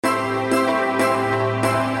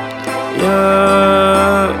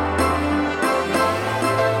Yeah.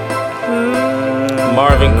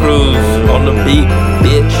 Marvin Cruz on the beat,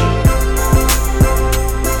 bitch.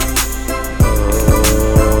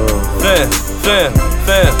 Fam.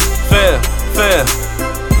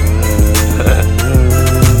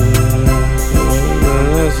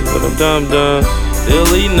 For them Dum Dum.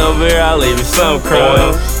 Still eating over here, I'll leave you some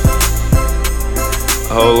crumbs.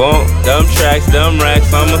 Hold on, dumb tracks, dumb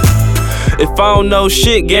racks, if I don't know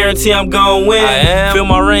shit, guarantee I'm gon' win. Feel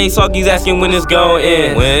my rain, Salky's asking when it's gon'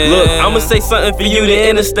 end. Look, I'ma say something for you to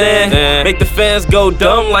understand. Make the fans go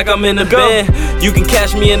dumb like I'm in the band. You can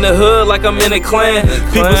catch me in the hood like I'm in a clan.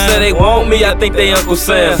 People say they want me, I think they Uncle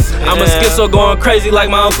Sam. I'm a schizo going crazy like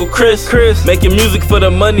my Uncle Chris. Making music for the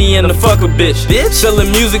money and the fuck a bitch. Selling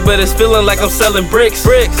music, but it's feeling like I'm selling bricks.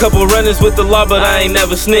 Couple runners with the law, but I ain't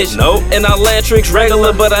never snitched. And I land tricks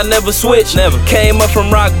regular, but I never switch. Came up from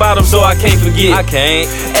rock bottom, so I can't forget.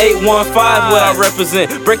 815, what I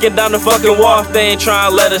represent. Breaking down the fucking wall if they ain't trying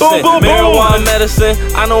to let us in. Marijuana medicine,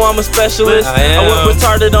 I know I'm a specialist. I went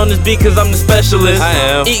retarded on this beat cause I'm the specialist.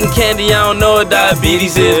 Eating candy, I don't know what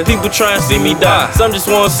diabetes is. People try and see me die, some just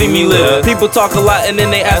wanna see me live. People talk a lot and then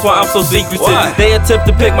they ask why I'm so secretive. They attempt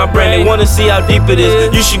to pick my brain, they wanna see how deep it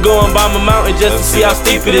is. You should go and bomb a mountain just to see how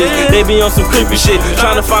steep it is. They be on some creepy shit,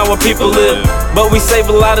 trying to find where people live. But we save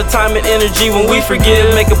a lot of time and energy when we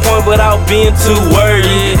forgive. Make a point without being too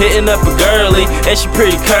wordy. Hitting up a girly, and she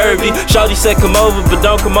pretty curvy. Shawty said come over, but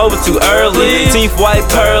don't come over too early. Teeth white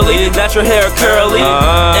pearly, natural hair curly.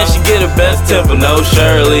 And she get her best temper, no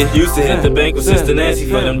Shirley. Used to hit the bank with Sister Nancy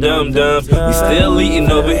for them Dum Dums. We still eating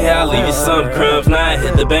over here, I'll leave you some crumbs. Now I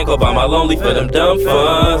hit the bank all by my lonely for them dumb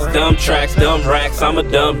funds. Dumb tracks, dumb racks, I'm a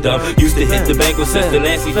Dum Dum. Used to hit the bank with Sister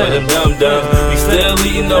Nancy for them Dum Dums. We still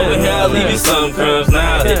eating over here, I'll leave you some crumbs.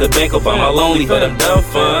 Now I hit the bank all by my lonely for them dumb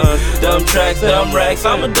funds. Dumb tracks, dumb racks,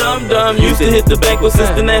 I'm a Dum Dum. Used to hit the bank with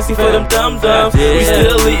Sister Nancy for them Dum Dums. We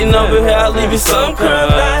still eating over here, I'll leave you some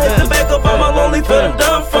crumbs. Now I hit the bank up on my lonely for them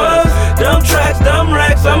dumb funds. Dumb tracks, dumb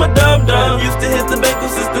racks, I'm a Dum Dum. Used to hit the bank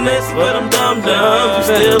with Sister Nancy for them Dum Dums. We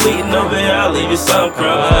still eating over here, I'll leave you some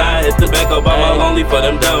crumbs. Now I hit the bank up on my lonely for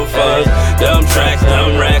them dumb funds. Dumb tracks,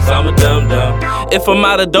 dumb racks, I'm a Dum Dum. If I'm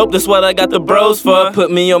out of dope, that's what I got the bros for.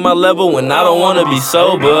 Put me on my level when I don't wanna be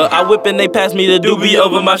sober. I whip and they pass me the doobie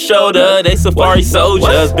over my shoulder. They safari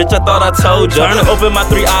soldiers, bitch, I thought I told ya. Open my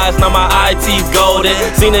 3 eyes, now my eye teeth golden.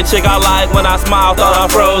 Seen a chick I like when I smiled, thought I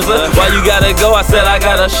froze her. Why you gotta go? I said I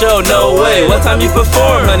got a show, no way. What time you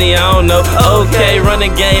perform? Honey, I don't know. Okay, run a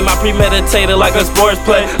game, I premeditated like a sports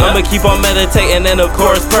play. I'ma keep on meditating and of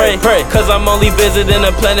course pray. Cause I'm only visiting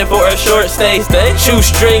the planet for a short stay.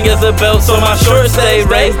 Shoestring as a belt so my short stay.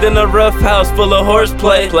 Raised in a rough house full of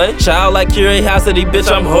horseplay. Childlike curiosity, bitch,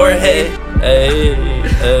 I'm Jorge.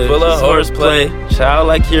 Full of horseplay.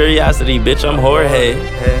 Childlike curiosity, bitch, I'm Jorge.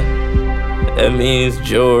 That means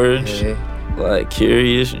George, like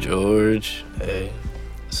Curious George.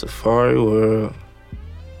 Safari World.